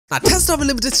Now, Test Drive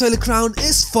Unlimited Solo Crown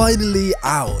is finally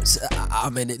out. I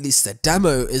mean, at least the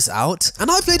demo is out.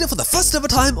 And I played it for the first ever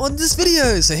time on this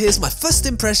video. So here's my first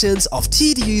impressions of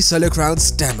TDU Solo Crown's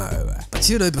demo. But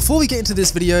you know, before we get into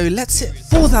this video, let's hit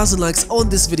 4,000 likes on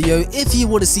this video if you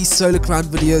want to see Solo Crown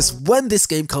videos when this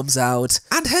game comes out.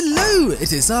 And hello,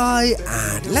 it is I,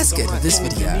 and let's get into this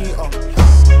video.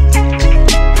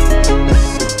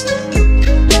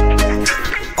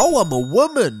 Oh, I'm a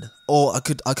woman. Or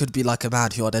I could be like a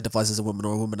man who identifies as a woman,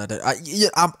 or a woman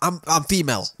I'm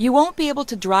female. You won't be able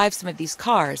to drive some of these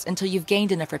cars until you've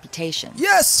gained enough reputation.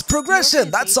 Yes,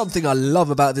 progression. That's something I love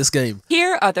about this game.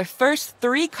 Here are the first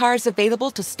 3 cars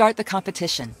available to start the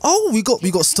competition. Oh, we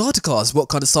got starter cars. What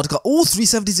kind of starter car? Oh,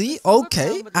 370Z.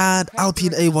 Okay, and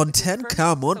Alpine A110.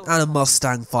 Come on, and a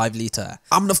Mustang 5-liter.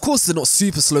 I mean, of course, they're not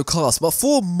super slow cars, but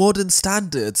for modern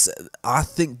standards, I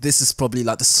think this is probably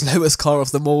like the slowest car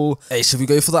of them all. Hey, should we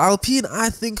go for the Alpine? I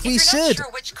think we should. If you're not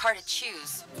sure which car to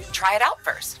choose, try it out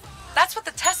first. That's what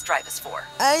the test drive is for.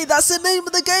 Hey, that's the name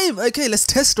of the game. Okay, let's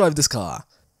test drive this car.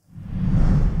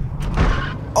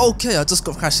 Okay, I just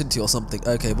got crashed into or something.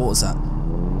 Okay, what was that?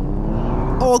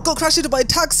 Oh, I got crashed into by a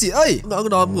taxi. Hey, I'm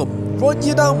gonna run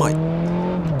you down, mate.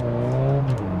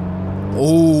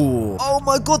 Oh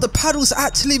my god, the paddles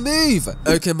actually move.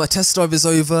 Okay, my test drive is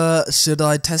over. Should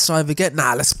I test drive again?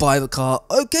 Nah, let's buy the car.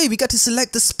 Okay, we get to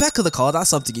select the spec of the car. That's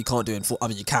something you can't do in I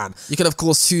mean, you can. You can, of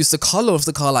course, choose the color of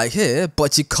the car like here,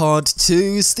 but you can't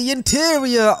choose the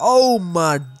interior. Oh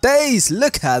my days,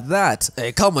 look at that.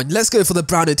 Hey, come on, let's go for the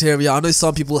brown interior. I know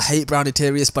some people hate brown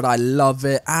interiors, but I love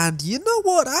it. And you know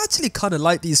what? I actually kind of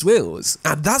like these wheels.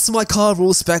 And that's my car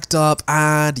all specced up.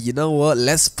 And you know what?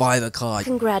 Let's buy the car.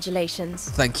 Congratulations.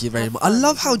 Thank you very much. I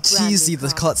love how cheesy the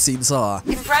cutscenes are.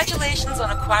 Congratulations on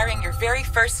acquiring your very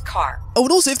first car. Oh,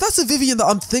 and also, if that's a Vivian that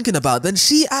I'm thinking about, then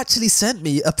she actually sent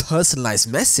me a personalized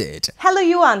message. Hello,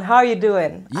 Yuwan. How are you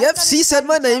doing? Yep, she said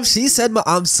my name. She said my...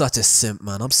 I'm such a simp,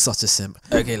 man. I'm such a simp.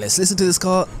 Okay, let's listen to this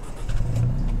car.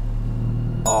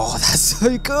 Oh, that's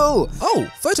so cool.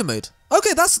 Oh, photo mode.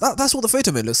 Okay, that's what the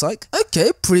photo mode looks like.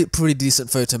 Okay, pretty decent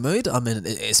photo mode. I mean,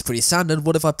 it's pretty standard.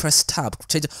 What if I press tab?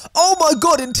 Change it. Oh my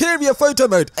god, interior photo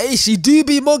mode. Hey, she do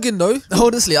be mogging though.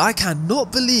 Honestly, I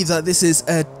cannot believe that this is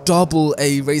a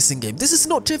AA racing game. This is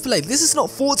not AAA. This is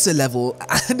not Forza level,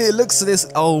 and it looks this.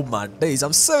 Oh my days,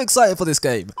 I'm so excited for this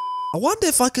game. I wonder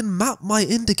if I can map my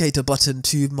indicator button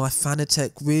to my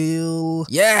Fanatec wheel.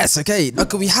 Yes, okay.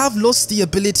 Okay, we have lost the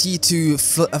ability to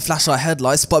flash our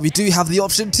headlights, but we do have the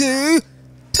option to turn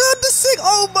the sig.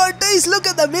 Oh my days, look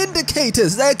at them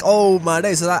indicators. Oh my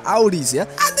days, so that Audis, yeah?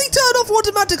 And they turn off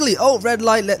automatically. Oh, red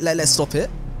light, let's stop it.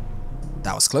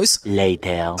 That was close.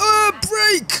 Later.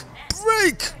 Brake!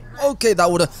 Okay, that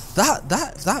would have,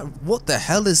 what the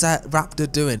hell is that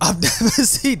Raptor doing? I've never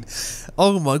seen.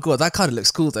 Oh my god, that kind of looks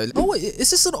cool though. Oh wait,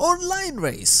 is this an online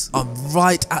race? I'm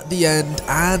right at the end,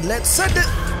 and let's send it.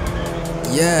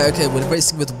 Yeah, okay, we're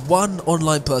racing with one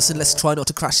online person. Let's try not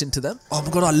to crash into them. Oh my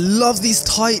god, I love these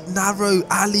tight, narrow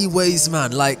alleyways,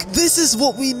 man. Like, this is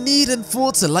what we need in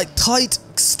Forza, like tight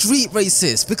street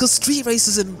races. Because street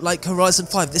races in, like, Horizon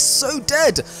 5, they're so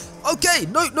dead. Okay,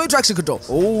 no traction control.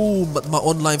 Oh, my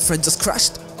online friend just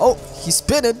crashed. Oh, he's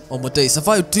spinning. Oh my days, if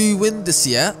I do win this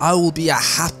year, I will be a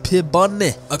happy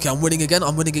bunny. Okay, I'm winning again.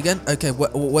 Okay,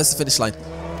 where's the finish line?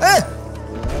 Eh!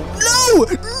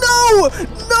 No!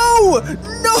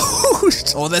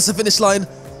 Oh, there's the finish line.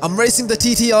 I'm racing the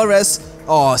TTRS.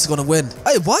 Oh, it's gonna win.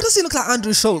 Hey, why does he look like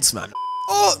Andrew Schultz, man?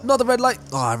 Oh, another red light.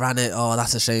 Oh, I ran it. Oh,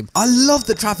 that's a shame. I love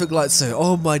the traffic lights though.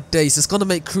 Oh my days, it's gonna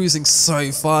make cruising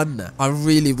so fun. I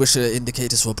really wish the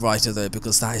indicators were brighter though,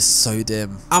 because that is so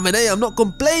dim. I mean, hey, I'm not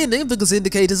complaining because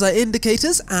indicators are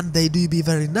indicators and they do be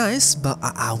very nice, but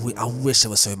I wish they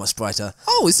were so much brighter.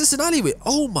 Oh, is this an alleyway?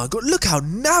 Oh my god, look how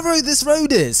narrow this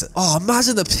road is. Oh,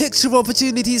 imagine the picture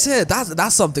opportunities here.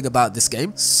 That's something about this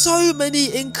game. So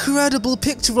many incredible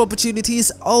picture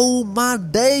opportunities. Oh my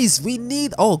days, we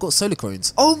need... Oh, I've got solar cones.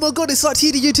 Oh my god, it's like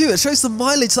TDU too. It shows the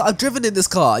mileage that I've driven in this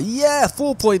car. Yeah,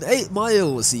 4.8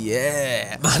 miles.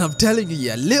 Yeah. Man, I'm telling you,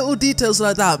 yeah, little details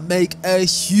like that make a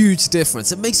huge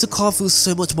difference. It makes the car feel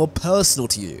so much more personal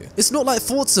to you. It's not like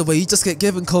Forza where you just get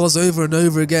given cars over and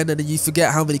over again and then you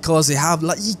forget how many cars they have.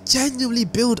 Like, you genuinely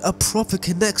build a proper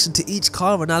connection to each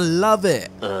car and I love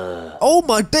it. Oh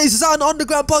my days, is that an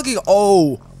underground parking?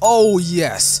 Oh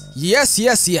yes.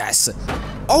 Yes.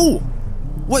 Oh,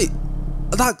 wait.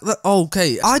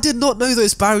 Okay, I did not know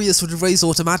those barriers would raise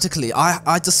automatically.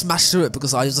 I just smashed through it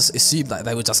because I just assumed that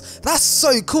they would just... That's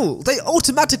so cool. They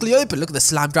automatically open. Look at the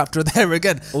slammed Raptor there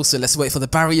again. Also, let's wait for the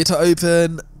barrier to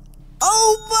open.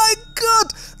 Oh my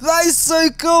god, that is so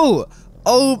cool.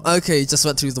 Oh, okay, just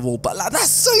went through the wall, but like, that's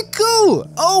so cool.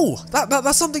 Oh,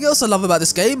 that's something else I love about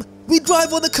this game. We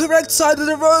drive on the correct side of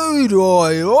the road.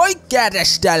 Oi, get the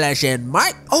stellars in,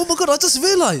 mate. Oh my god, I just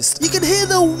realized you can hear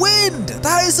the wind.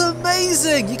 That is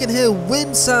amazing. You can hear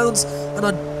wind sounds, and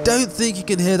I don't think you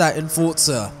can hear that in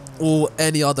Forza or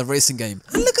any other racing game.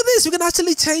 And look at this, we can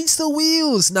actually change the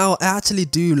wheels. Now, I actually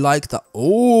do like that.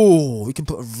 Oh, we can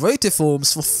put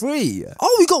rotiforms for free.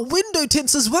 Oh, we got window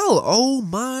tints as well. Oh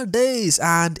my days.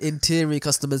 And interior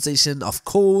customization, of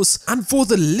course. And for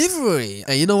the livery,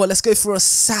 hey, you know what? Let's go for a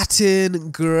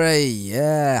satin grey.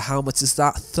 Yeah, how much is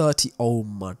that? 30. Oh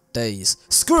my days.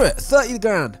 Screw it, 30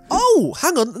 grand. Oh,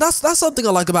 hang on. That's something I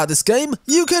like about this game.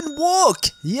 You can walk.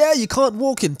 Yeah, you can't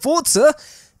walk in Forza.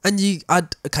 And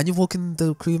can you walk in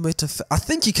the crew motor? I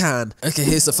think you can. Okay,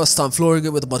 here's the first time flooring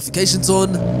it with the modifications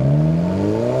on.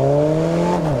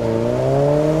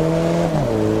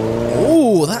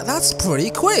 Oh, that's pretty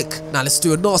quick. Now let's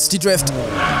do a nasty drift.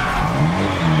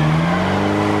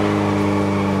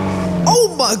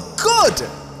 Oh my god!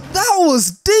 That was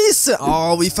decent!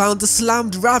 Oh, we found the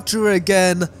slammed Raptor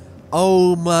again.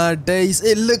 Oh my days,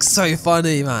 it looks so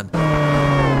funny, man.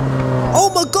 Oh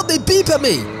my god, they beep at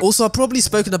me! Also, I've probably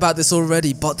spoken about this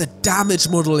already, but the damage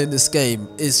model in this game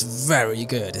is very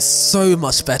good. It's so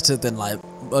much better than like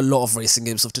a lot of racing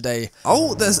games of today.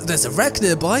 Oh, there's a wreck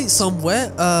nearby somewhere.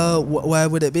 Where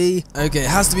would it be? Okay, it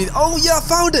has to be. Oh yeah, I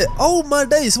found it. Oh my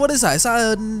days, what is that? Is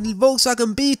that a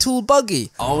Volkswagen Beetle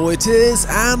buggy? Oh, it is,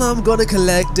 and I'm gonna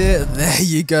collect it. There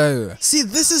you go. See,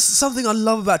 this is something I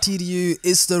love about TDU,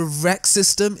 is the wreck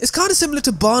system. It's kind of similar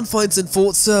to barn finds in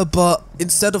Forza, but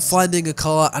instead of finding a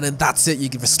car and then that's it, you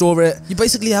can restore it, you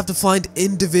basically have to find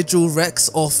individual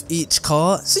wrecks off each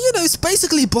car. So, you know, it's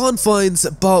basically barn finds,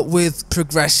 but with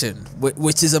progression,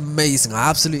 which is amazing. I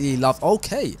absolutely love.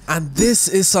 Okay, and this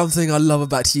is something I love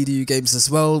about TDU games as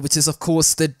well, which is of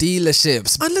course the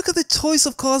dealerships. And look at the choice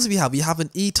of cars we have. We have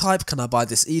an E-Type. Can I buy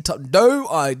this E-Type? No,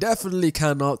 I definitely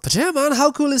cannot. But yeah, man,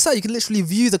 how cool is that? You can literally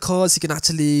view the cars. You can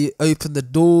actually open the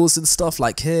doors and stuff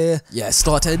like here. Yeah,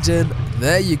 start engine.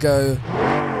 There you go.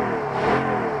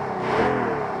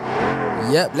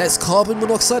 Yep, let's carbon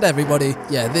monoxide everybody.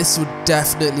 Yeah, this would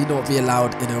definitely not be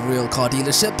allowed in a real car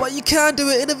dealership, but you can do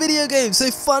it in a video game, so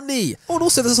funny. Oh, and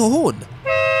also there's a horn.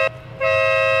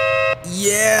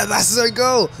 Yeah, that's so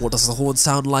cool. What does the horn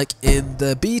sound like in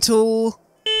the Beetle?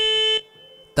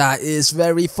 That is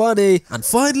very funny. And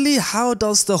finally, how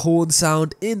does the horn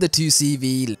sound in the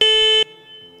 2CV?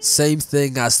 Same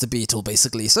thing as the Beetle,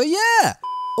 basically, so yeah.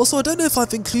 Also, I don't know if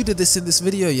I've included this in this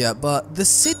video yet, but the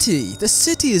city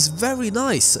is very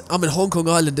nice. I mean, Hong Kong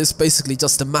Island is basically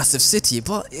just a massive city,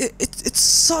 but it's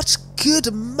such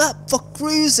good map for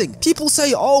cruising. People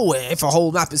say, oh, if a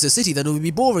whole map is a city, then it would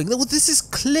be boring. Well, this is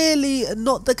clearly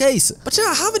not the case. But yeah,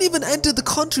 I haven't even entered the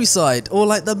countryside or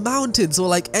like the mountains or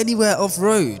like anywhere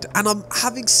off-road, and I'm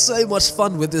having so much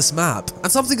fun with this map.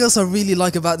 And something else I really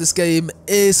like about this game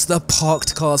is the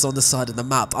parked cars on the side of the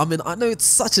map. I mean, I know it's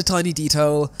such a tiny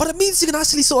detail, but it means you can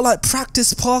actually sort of like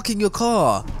practice parking your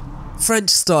car.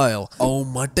 French style. Oh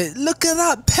my days, look at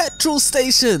that, petrol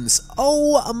stations.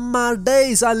 Oh my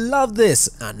days, I love this.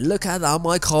 And look at that,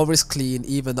 my car is clean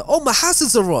even though, oh, my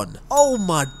hazards are on. Oh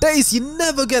my days, you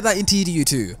never get that in TDU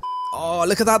 2. Oh,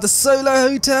 look at that, the Solo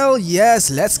Hotel. Yes,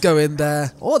 let's go in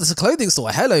there. Oh, there's a clothing store.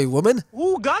 Hello, woman.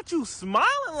 Who got you smiling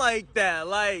like that?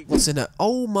 Like, what's in it?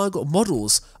 Oh my god,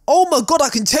 models. Oh my god, I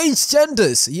can change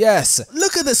genders. Yes.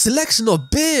 Look at the selection of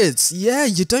beards. Yeah,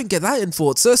 you don't get that in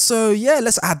Forza. So yeah,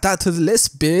 let's add that to the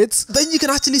list, beards. Then you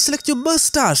can actually select your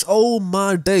mustache. Oh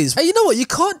my days. Hey, you know what? You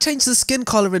can't change the skin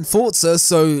color in Forza.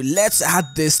 So let's add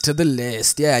this to the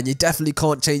list. Yeah, and you definitely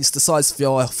can't change the size of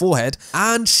your forehead.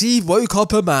 And she woke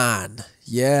up a man.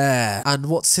 Yeah, and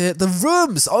what's here? The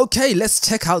rooms! Okay, let's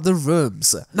check out the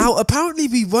rooms. Now, apparently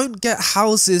we won't get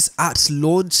houses at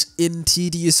launch in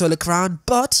TDU Thayakaran,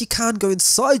 but you can go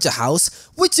inside your house,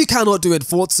 which you cannot do in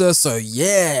Forza, so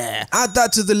yeah. Add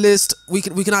that to the list. We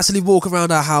can actually walk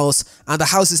around our house, and the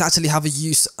houses actually have a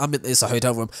use. I mean, it's a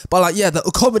hotel room, but like, yeah, the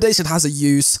accommodation has a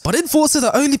use. But in Forza,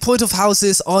 the only point of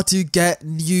houses are to get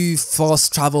new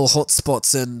fast travel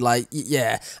hotspots and like,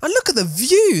 yeah. And look at the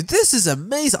view. This is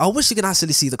amazing. I wish you could actually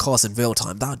see the cars in real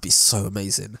time. That would be so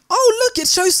amazing. Oh look, it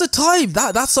shows the time.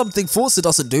 That's something Forza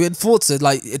doesn't do. In Forza,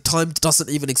 like, time doesn't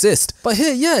even exist. But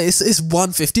here, yeah, it's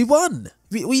 1:51.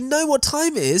 We know what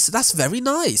time it is. That's very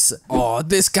nice. Oh,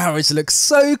 this garage looks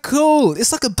so cool.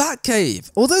 It's like a bat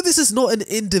cave. Although this is not an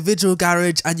individual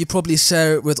garage and you probably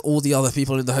share it with all the other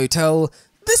people in the hotel,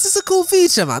 This is a cool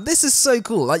feature, man. This is so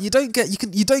cool. Like, you don't get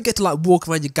to like walk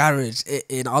around your garage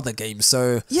in other games.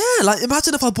 So yeah, like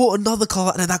imagine if I bought another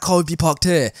car and then that car would be parked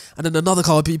here and then another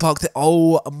car would be parked there.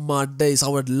 Oh my days, I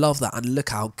would love that. And look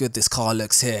how good this car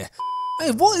looks here. Hey,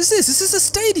 what is this? This is a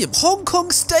stadium, Hong Kong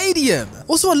Stadium.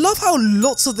 Also, I love how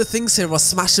lots of the things here are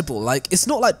smashable. Like, it's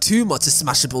not like too much is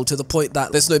smashable to the point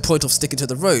that there's no point of sticking to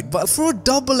the road. But for a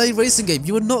AA racing game,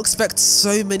 you would not expect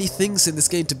so many things in this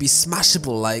game to be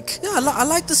smashable. Like, yeah, I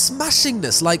like the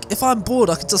smashingness. Like, if I'm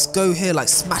bored, I could just go here like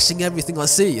smashing everything I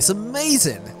see. It's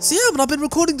amazing. So yeah, man, I've been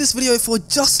recording this video for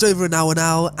just over an hour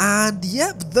now. And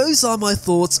yep, those are my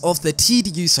thoughts of the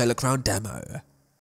TDU Solar Crown demo.